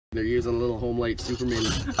They're using a little home light Superman.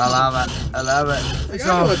 I love it. I love it. Like, I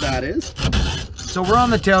know what that is. So we're on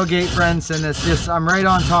the tailgate, friends, and it's just, I'm right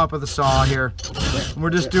on top of the saw here. We're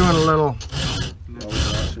just doing a little.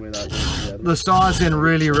 The saw is in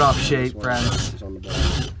really rough shape, friends. It's on the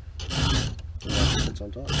bottom. It's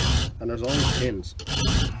on top. And there's all these pins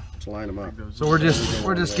to line them up. So we're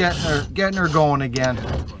just getting her going again.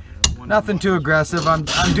 Nothing too aggressive. I'm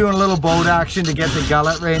doing a little boat action to get the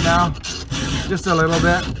gullet right now. Just a little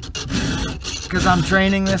bit. Because I'm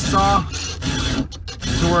training this saw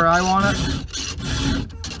to where I want it.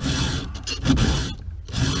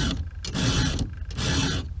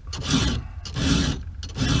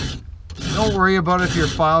 Don't worry about if your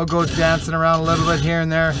file goes dancing around a little bit here and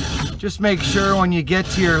there. Just make sure when you get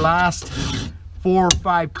to your last 4 or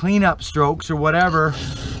 5 cleanup strokes or whatever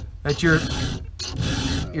that you're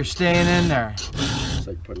staying in there. It's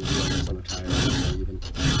like putting wheels on a tire even.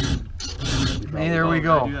 Hey, there we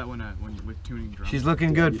go. I do that with tuning drums. She's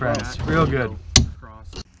looking good, friends. Real good.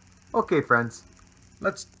 Okay, friends.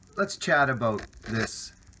 Let's chat about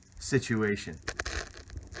this situation.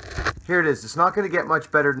 Here it is. It's not going to get much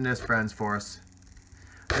better than this, friends, for us.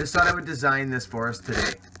 I just thought I would design this for us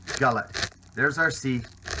today. Gullet. There's our C.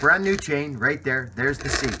 Brand new chain right there. There's the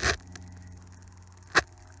C.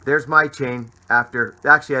 There's my chain after.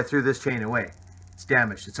 Actually, I threw this chain away. It's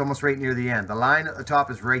damaged. It's almost right near the end. The line at the top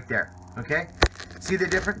is right there. Okay? See the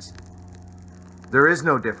difference? There is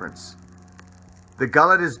no difference. The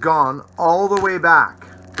gullet is gone all the way back.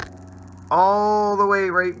 All the way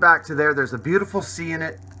right back to there. There's a beautiful C in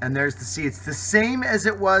it. And there's the C. It's the same as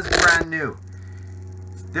it was brand new.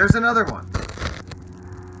 There's another one.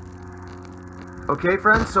 Okay,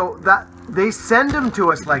 friends? So that they send them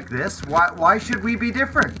to us like this. Why should we be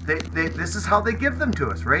different? This is how they give them to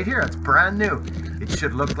us. Right here. It's brand new. It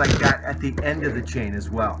should look like that at the end of the chain as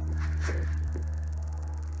well.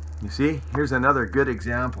 You see? Here's another good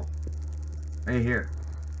example. Right here.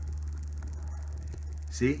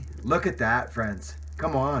 See? Look at that, friends.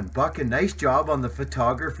 Come on, Buckin, nice job on the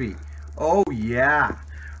photography. Oh yeah.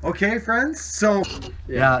 Okay, friends. So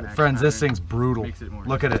yeah, friends, this thing's brutal.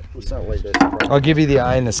 Look at it. I'll give you the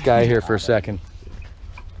eye in the sky here for a second.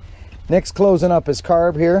 Nick's closing up his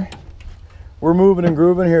carb here. We're moving and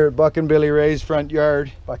grooving here at Buck and Billy Ray's front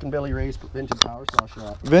yard. Buck and Billy Ray's Vintage Power Saw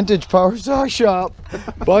Shop. Vintage Power Saw Shop.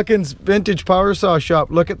 Buckin's Vintage Power Saw Shop.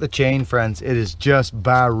 Look at the chain, friends. It is just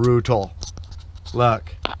brutal.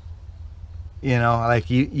 Look. You know, like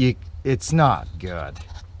it's not good.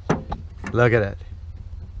 Look at it.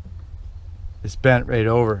 It's bent right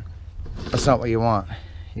over. That's not what you want.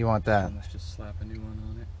 You want that. Let's just slap a new one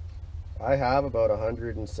on it. I have about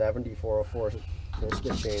 170 404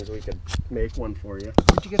 skip chains. We could make one for you.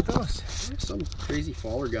 Where'd you get those? There's some crazy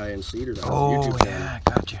faller guy in Cedar that has a Oh YouTube yeah,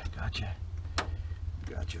 channel.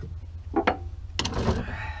 gotcha.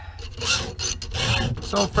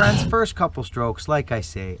 So friends, first couple strokes, like I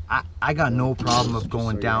say, I got no problem of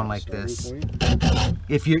going down like this.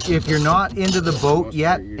 If you're not into the boat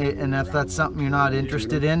yet, and if that's something you're not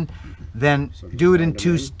interested in, then do it in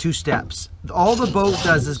two steps. All the boat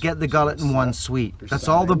does is get the gullet in one sweep. That's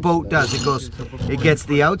all the boat does. It gets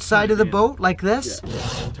the outside of the boat like this,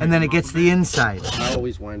 and then it gets the inside. I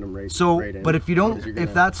always wind them right. So, in, but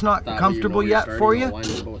if that's not comfortable yet for you,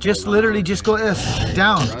 just literally just go this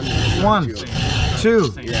down. 1, 2,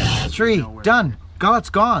 3, done. Gullet's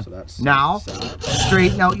gone. Now,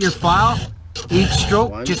 straighten out your file. Each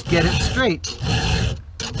stroke, just get it straight.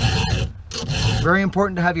 Very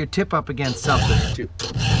important to have your tip up against something.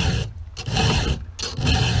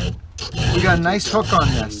 We got a nice hook on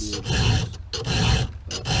this.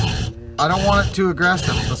 I don't want it too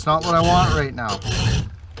aggressive. That's not what I want right now.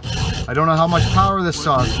 I don't know how much power this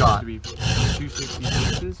saw's got.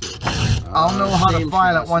 I'll know how to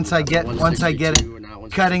file it once I get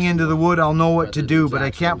it cutting into the wood. I'll know what to do, but I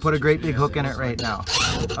can't put a great big hook in it right now.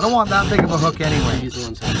 I don't want that big of a hook anyway.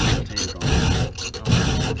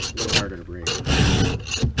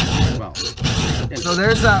 So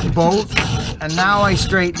there's that boat, and now I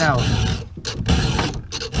straighten out.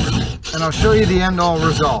 And I'll show you the end all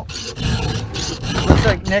result. Looks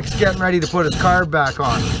like Nick's getting ready to put his carb back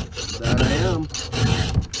on. That I am.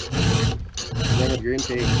 Then with your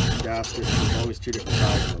intake gasket, there's always 2 different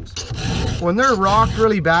size ones. When they're rocked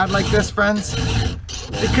really bad like this, friends,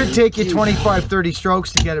 it could take you 25, 30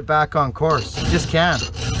 strokes to get it back on course. You just can.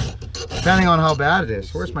 Depending on how bad it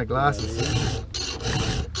is. Where's my glasses?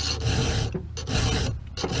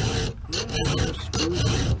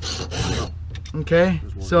 Okay,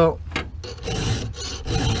 so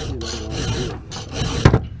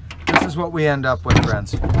this is what we end up with,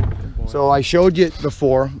 friends. So I showed you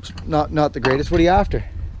before, not the greatest. What are you after?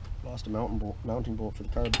 lost a mounting bolt for the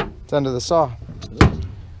carb. It's under the saw.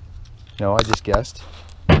 No, I just guessed.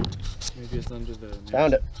 Maybe it's under the...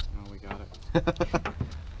 Found it. Oh, we got it.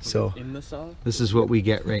 So In the saw? this is what we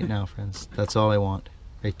get right now, friends. That's all I want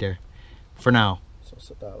right there. For now. So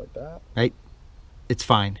set that like that. Right? It's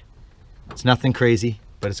fine. It's nothing crazy,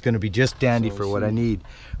 but it's going to be just dandy So for what I need.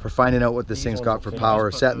 For finding out what this thing's got for power,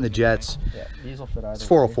 setting the jets. Yeah, these will fit either It's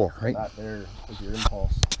 404, way. right? That there is your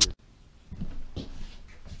impulse.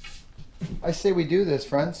 I say we do this,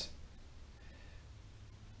 friends.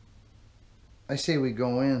 I say we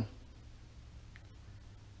go in.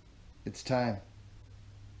 It's time.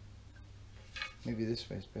 Maybe this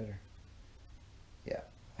way's better. Yeah,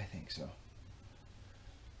 I think so.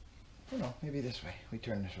 No, maybe this way. We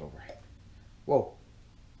turn this over. Whoa.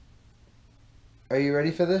 Are you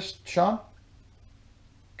ready for this, Sean?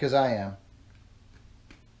 Because I am.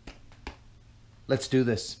 Let's do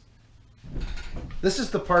this. This is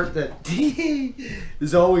the part that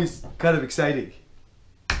is always kind of exciting.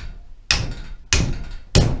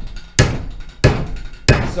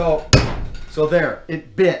 So there,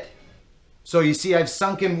 it bit. So you see I've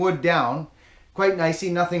sunken wood down quite nicely,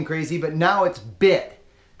 nothing crazy, but now it's bit.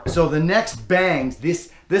 So the next bangs,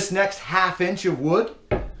 this next ½ inch of wood,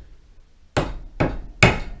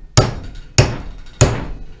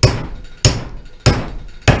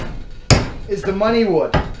 is the money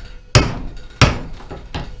wood.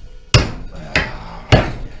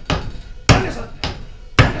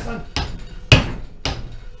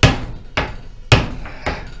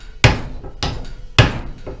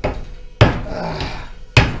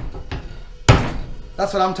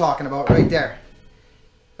 That's what I'm talking about right there.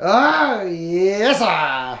 Ah, yes,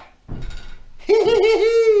 ah.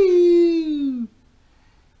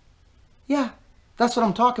 Yeah, that's what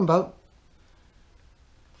I'm talking about.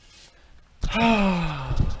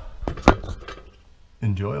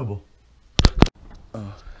 Enjoyable.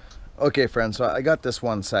 Okay, friends, so I got this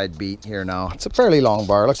one side beat here now. It's a fairly long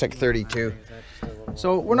bar, looks like 32.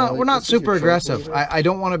 So we're not super aggressive. I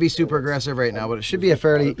don't want to be super aggressive right now, but it should be a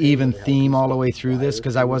fairly even theme all the way through this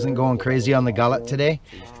because I wasn't going crazy on the gullet today.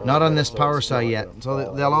 Not on this power saw yet.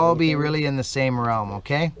 So they'll all be really in the same realm,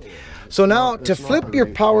 okay? So now to flip your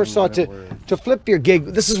power saw, to flip your gig,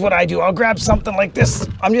 this is what I do. I'll grab something like this.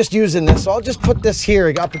 I'm just using this. So I'll just put this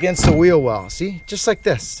here up against the wheel well. See? Just like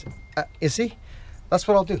this. You see? That's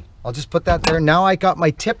what I'll do. I'll just put that there. Now I got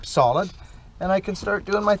my tip solid. And I can start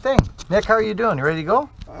doing my thing. Nick, how are you doing? You ready to go?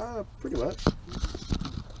 Pretty much.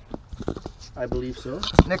 I believe so.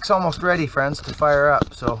 Nick's almost ready, friends, to fire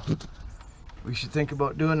up, so we should think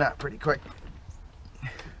about doing that pretty quick.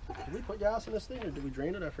 Did we put gas in this thing, or did we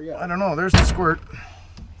drain it? I forget. I don't know. There's the squirt.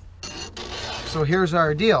 So here's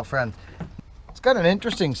our deal, friend. It's got an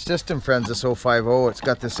interesting system, friends, this 050. It's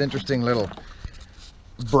got this interesting little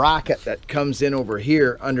bracket that comes in over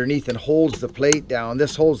here underneath and holds the plate down.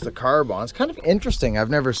 This holds the carb on. It's kind of interesting.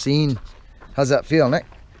 I've never seen. How's that feel, Nick?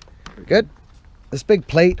 Good. This big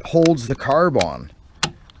plate holds the carb on.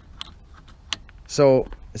 So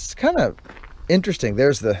it's kind of interesting.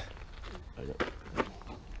 There's the...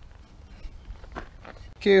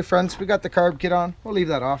 Okay, friends, we got the carb kit on. We'll leave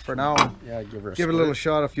that off for now. Yeah, give it a little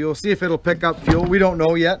shot of fuel. See if it'll pick up fuel. We don't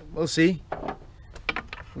know yet. We'll see.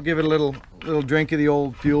 We'll give it a little drink of the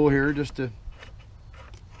old fuel here just to...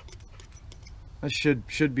 That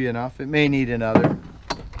should be enough. It may need another.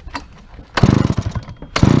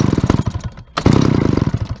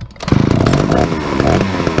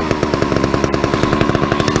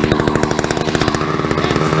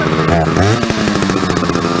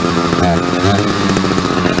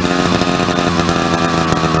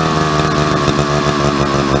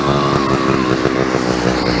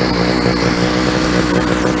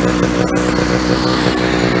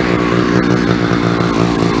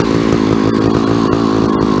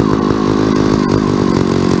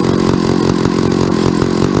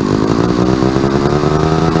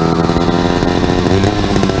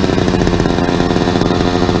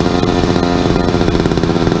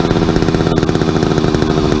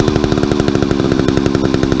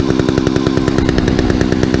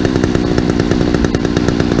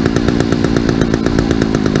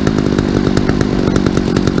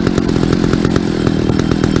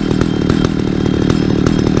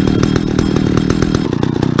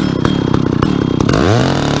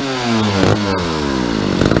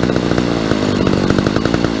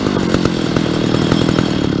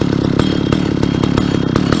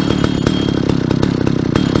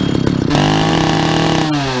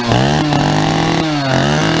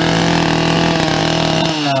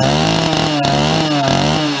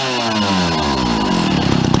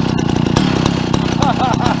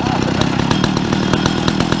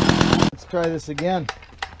 try this again.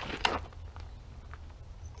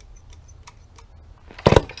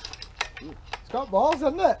 It's got balls,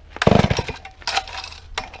 hasn't it?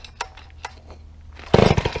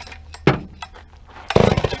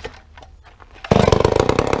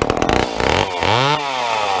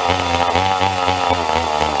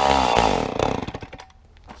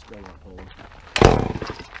 Still not pulling.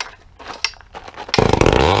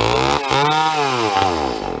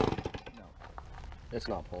 No, it's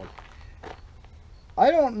not pulling. I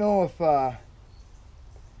don't know if, I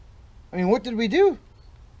mean, what did we do?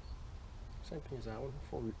 Same thing as that one,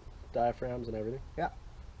 full diaphragms and everything. Yeah.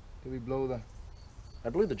 Did we blow the... I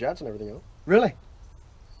blew the jets and everything out. Really?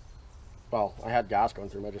 Well, I had gas going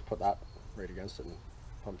through them. I just put that right against it and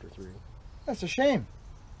pumped her through. That's a shame.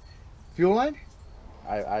 Fuel line?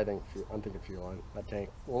 I'm thinking fuel line. That tank.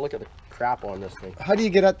 Well, look at the crap on this thing. How do you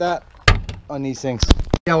get at that on these things?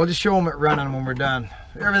 Yeah, we'll just show them it running when we're done.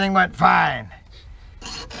 Everything went fine.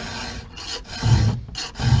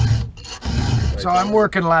 So I'm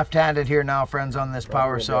working left-handed here now, friends, on this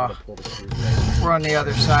power saw. We're on the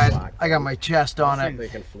other side. I got my chest on it. They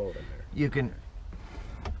can float in there.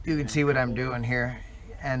 You can see what I'm doing here,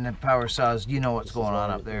 and the power saws. You know what's going on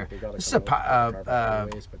up there. This is a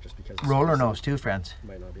roller nose too, friends.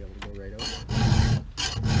 Might not be able to go right out.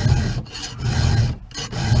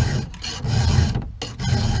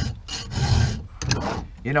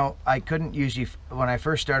 You know, I couldn't usually, when I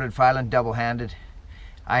first started filing double-handed,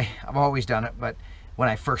 I've always done it, but when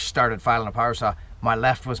I first started filing a power saw, my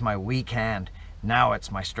left was my weak hand. Now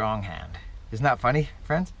it's my strong hand. Isn't that funny,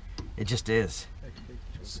 friends? It just is. Yeah,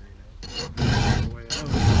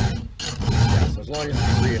 so as long as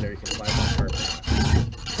it's free in there, you can fly that perfect.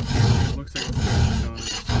 Looks like it's going.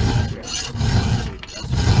 Yeah. That's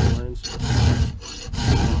the lines.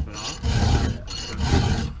 Pop it off.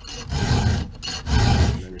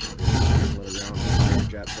 And then you should be able to let it around and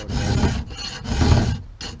jet out there.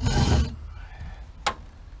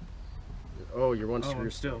 Oh, your one screw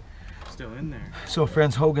Still in there. So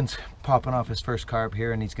friends, Hogan's popping off his first carb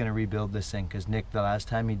here, and he's going to rebuild this thing because Nick, the last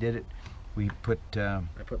time he did it, I put the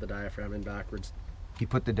diaphragm in backwards. He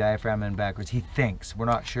put the diaphragm in backwards. He thinks, we're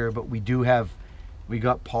not sure, but we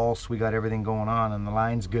got pulse, we got everything going on, and the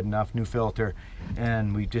line's good enough, new filter,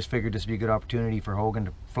 and we just figured this would be a good opportunity for Hogan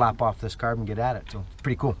to flap off this carb and get at it. So it's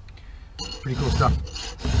pretty cool. Pretty cool stuff.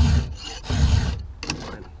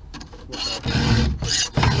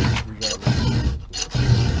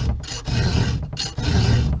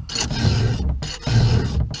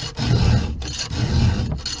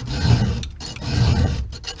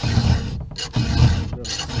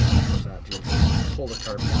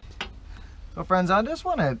 So friends, I just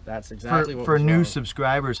want to, for new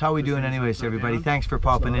subscribers, how are we doing anyways, everybody? Thanks for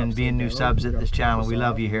popping in, being new subs at this channel. We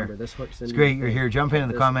love you here. It's great you're here. Jump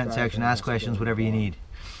into the comment section, ask questions, whatever you need.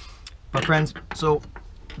 But friends, so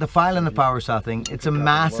the filing the power saw thing, it's a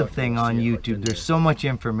massive thing on YouTube. There's so much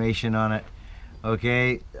information on it,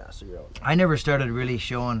 okay? I never started really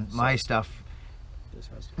showing my stuff.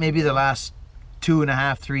 Maybe the last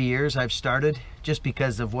 2.5, 3 years I've started, just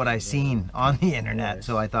because of what I've seen on the internet.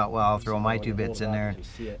 So I thought, well, I'll throw my 2 bits in there and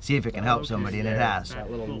see if it can help somebody, and it has.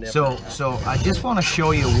 So I just want to show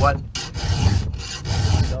you what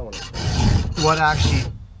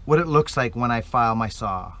it looks like when I file my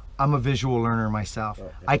saw. I'm a visual learner myself.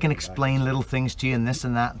 I can explain little things to you and this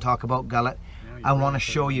and that and talk about gullet. I want to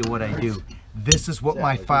show you what I do. This is what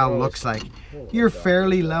my file looks like. You're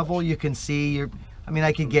fairly level, you can see. I mean,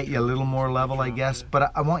 I could get you a little more level, I guess,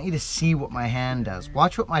 but I want you to see what my hand does.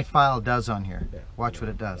 Watch what my file does on here. Watch what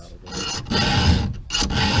it does.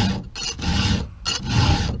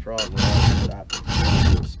 The problem is that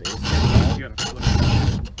space. You gotta flip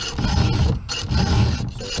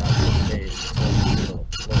So that space, so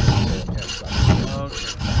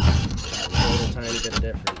little tiny bit of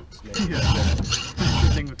difference. The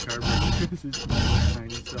thing with cardboard is it's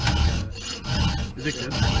tiny stuff. Is it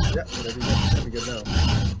good? Yeah, that'd be good now.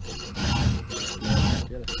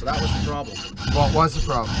 So that was the problem. What was the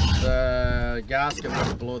problem? The gasket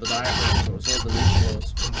was below the diaphragm, so it was holding the leaf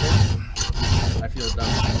close. I feel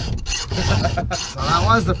done. So that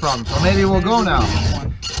was the problem. So maybe we'll go now.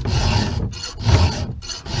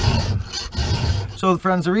 So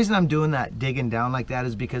friends, the reason I'm doing that, digging down like that,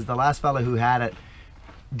 is because the last fella who had it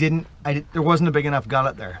there wasn't a big enough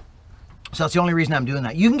gullet there. So that's the only reason I'm doing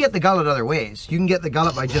that. You can get the gullet other ways. You can get the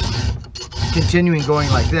gullet by just continuing going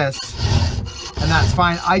like this, and that's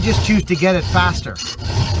fine. I just choose to get it faster.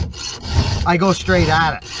 I go straight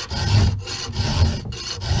at it.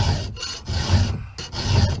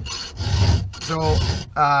 So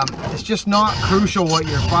it's just not crucial what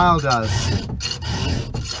your file does.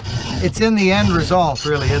 It's in the end result,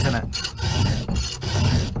 really, isn't it?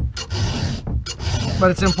 But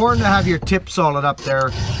it's important to have your tip solid up there,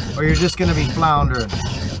 or you're just going to be floundering.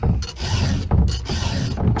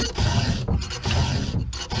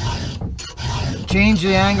 Change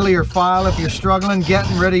the angle of your file if you're struggling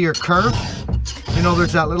getting rid of your kerf. You know,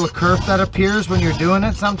 there's that little kerf that appears when you're doing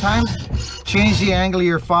it sometimes. Change the angle of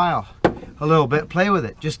your file a little bit. Play with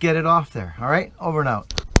it. Just get it off there. All right? Over and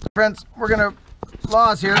out. Friends, we're going to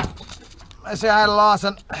Laws here. I say hi to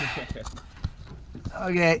Lawson.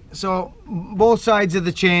 Okay, so both sides of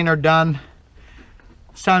the chain are done.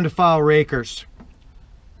 It's time to file rakers.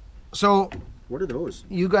 So what are those?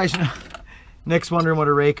 You guys know, Nick's wondering what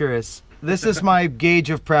a raker is. This is my gauge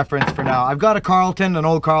of preference for now. I've got a Carlton, an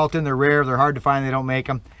old Carlton. They're rare, they're hard to find, they don't make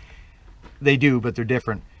them. They do, but they're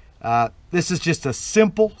different. This is just a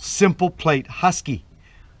simple plate, Husky.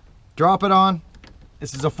 Drop it on.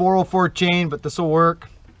 This is a 404 chain, but this will work.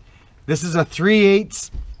 This is a 3/8.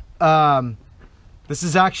 This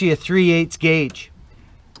is actually a 3/8 gauge.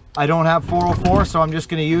 I don't have 404, so I'm just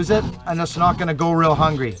going to use it. I'm just not going to go real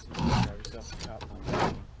hungry.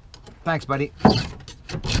 Thanks, buddy.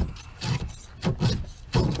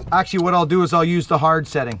 Actually, what I'll do is I'll use the hard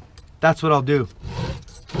setting. That's what I'll do.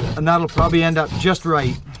 And that'll probably end up just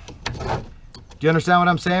right. Do you understand what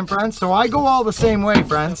I'm saying, friends? So I go all the same way,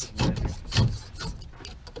 friends.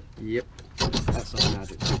 Yep. That's not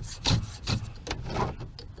magic.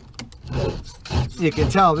 You can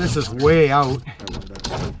tell this is way out.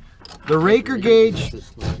 The raker gauge,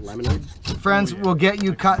 friends, will get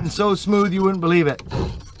you cutting so smooth you wouldn't believe it.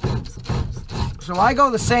 So I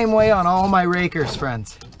go the same way on all my rakers,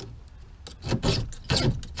 friends.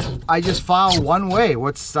 I just file one way.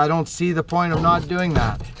 I don't see the point of not doing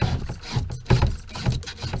that.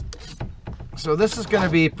 So this is going to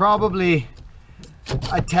be probably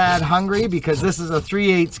a tad hungry because this is a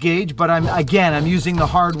 3/8 gauge, but I'm using the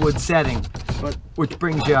hardwood setting, which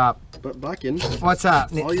brings you up. But Buckin, what's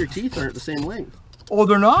that? All your teeth aren't the same length. Oh,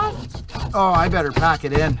 they're not? Oh, I better pack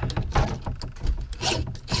it in.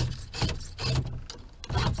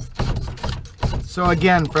 So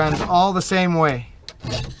again, friends, all the same way.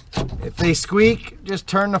 If they squeak, just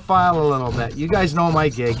turn the file a little bit. You guys know my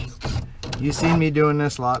gig. You've seen me doing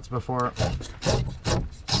this lots before.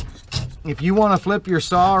 If you want to flip your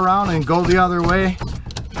saw around and go the other way,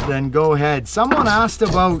 then go ahead. Someone asked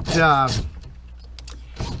about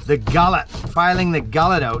the gullet, filing the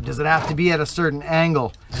gullet out. Does it have to be at a certain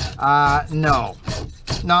angle? No,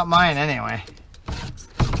 not mine anyway.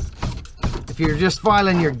 If you're just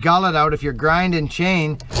filing your gullet out, if you're grinding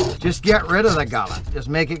chain, just get rid of the gullet. Just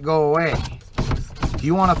make it go away. If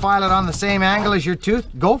you want to file it on the same angle as your tooth,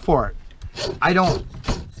 go for it. I don't.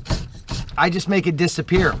 I just make it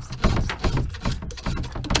disappear.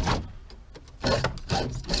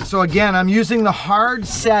 So again, I'm using the hard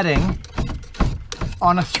setting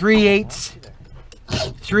on a 3/8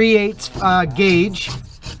 gauge,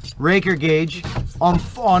 raker gauge on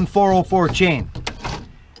 404 chain.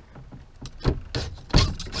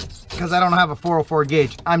 Because I don't have a 404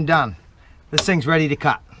 gauge. I'm done. This thing's ready to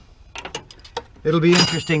cut. It'll be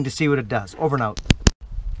interesting to see what it does. Over and out.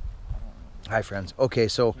 Hi friends. Okay,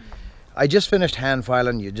 so I just finished hand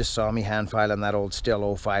filing. You just saw me hand filing that old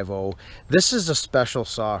Stihl 050. This is a special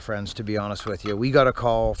saw, friends, to be honest with you. We got a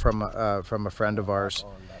call from a friend of ours.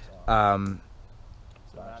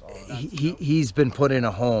 He's been put in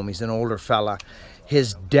a home. He's an older fella.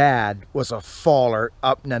 His dad was a faller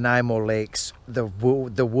up Nanaimo Lakes, the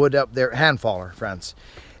wood up there, hand faller, friends.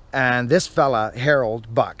 And this fella,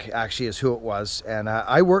 Harold Buck, actually is who it was. And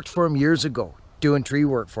I worked for him years ago, doing tree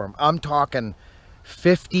work for him. I'm talking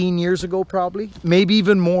 15 years ago probably, maybe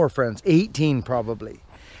even more, friends, 18 probably.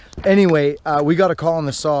 Anyway, we got a call on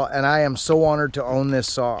the saw, and I am so honored to own this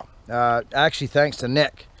saw. Actually, thanks to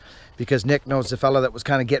Nick, because Nick knows the fella that was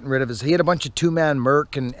kind of getting rid of his. He had a bunch of two-man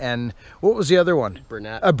Merc and what was the other one?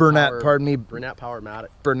 Burnett. Burnett, pardon me. Burnett Powermatic.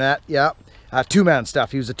 Burnett, yeah. Two-man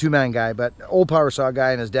stuff. He was a two-man guy, but old power saw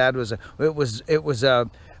guy, and his dad was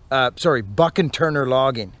sorry, Buck and Turner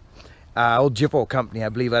Logging, old Jippo company, I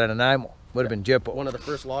believe, out of Nanaimo. Would have been Jippo. One of the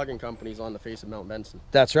first logging companies on the face of Mount Benson.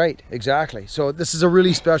 That's right, exactly. So this is a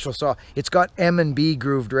really special saw. It's got M&B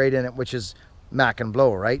grooved right in it, which is Mac and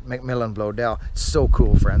Blow, right? Macmillan Blowdell. It's so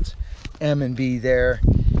cool, friends. M&B there,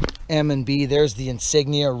 M&B. There's the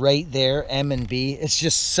insignia right there, M&B. It's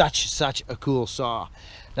just such a cool saw.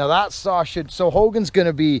 Now that saw so Hogan's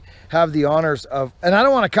gonna have the honors of, and I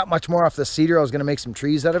don't want to cut much more off the cedar. I was gonna make some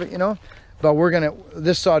trees out of it, you know. But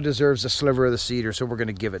this saw deserves a sliver of the cedar, so we're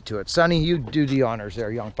gonna give it to it. Sonny, you do the honors there,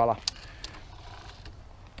 young fella.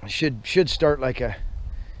 Should start like a,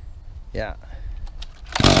 yeah.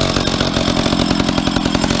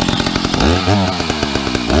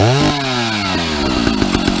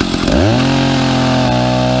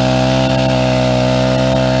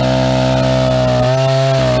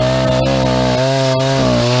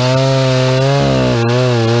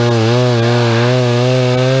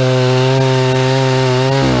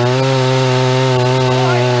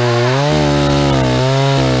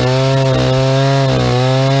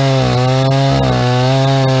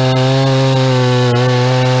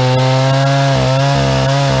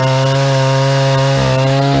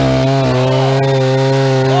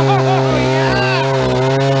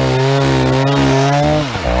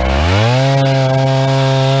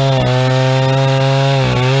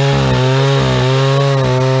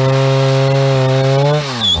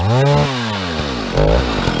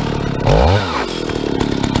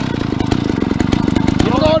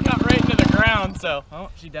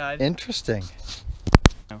 Interesting.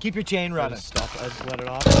 Keep your chain running. Stop. I just let it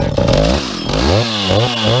off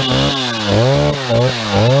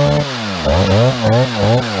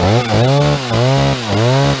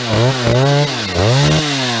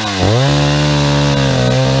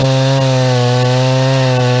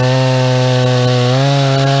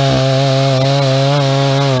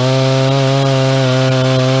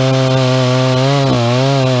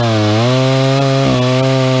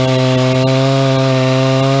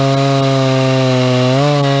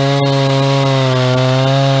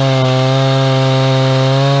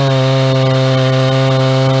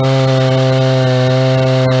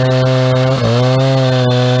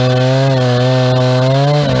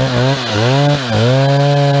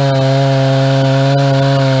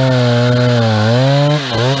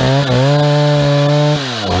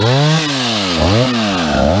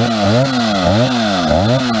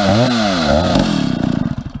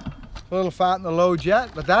A little fat in the low jet,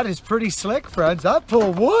 but that is pretty slick, friends. That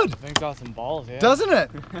pulled wood. I think got some balls, yeah. Doesn't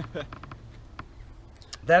it?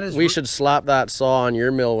 That is. We should slap that saw on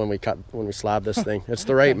your mill when we slab this thing. It's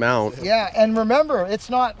the right mount. Yeah, and remember, it's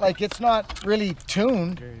not really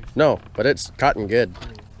tuned. No, but it's cutting good.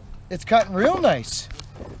 It's cutting real nice.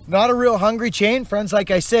 Not a real hungry chain, friends.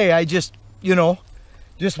 Like I say, I just,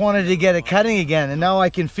 just wanted to get it cutting again, and now I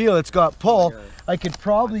can feel it's got pull. I could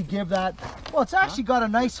probably give that. Well, it's actually got a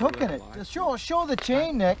nice hook in it. Just show the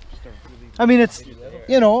chain, Nick. I mean, it's,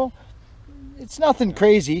 it's nothing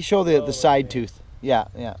crazy. Show the side tooth. Yeah.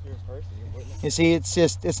 You see,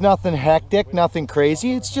 it's nothing hectic, nothing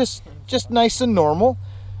crazy. It's just nice and normal.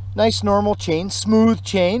 Nice normal chain, smooth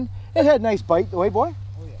chain. It had a nice bite the way, boy.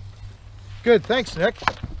 Oh yeah. Good, thanks, Nick.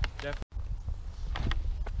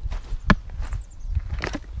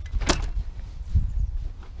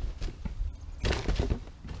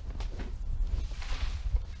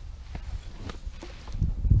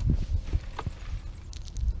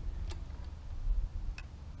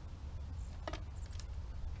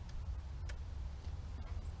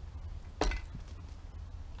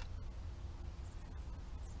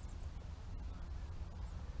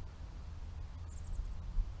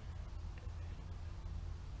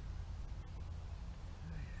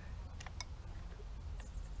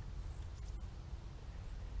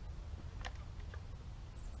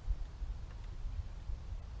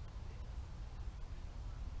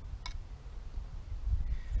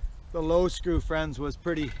 The low screw, friends, was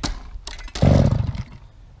pretty.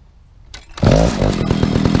 There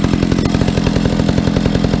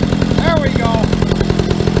we go.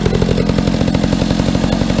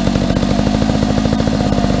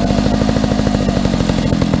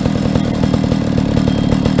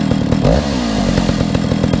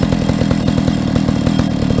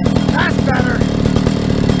 That's better.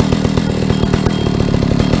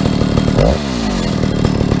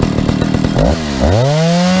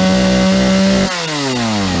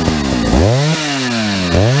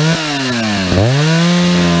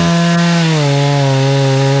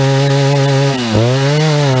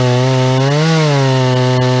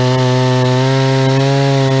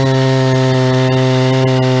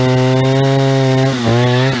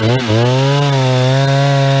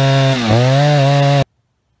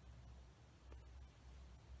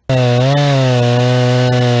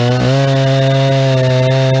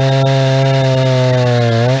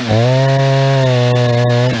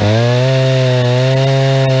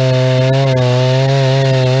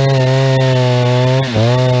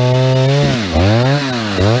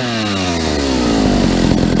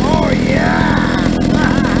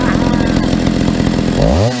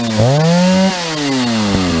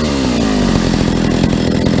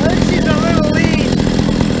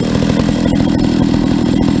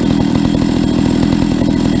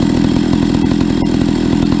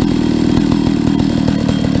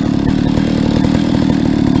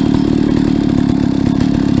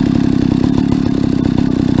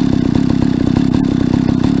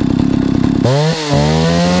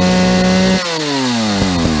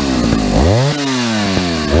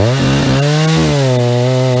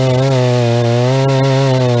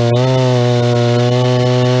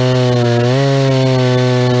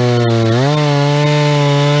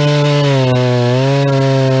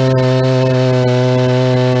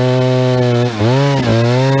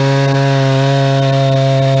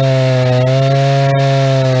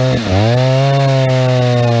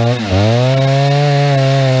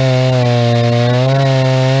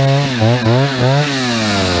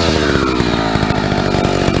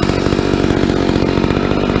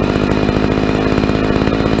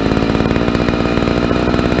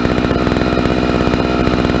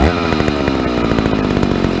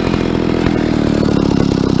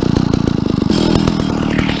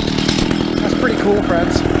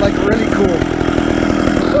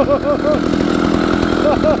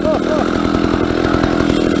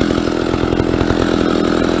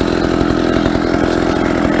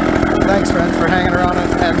 Thanks, friends, for hanging around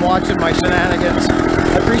and watching my shenanigans.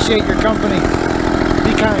 I appreciate your company.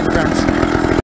 Be kind, friends.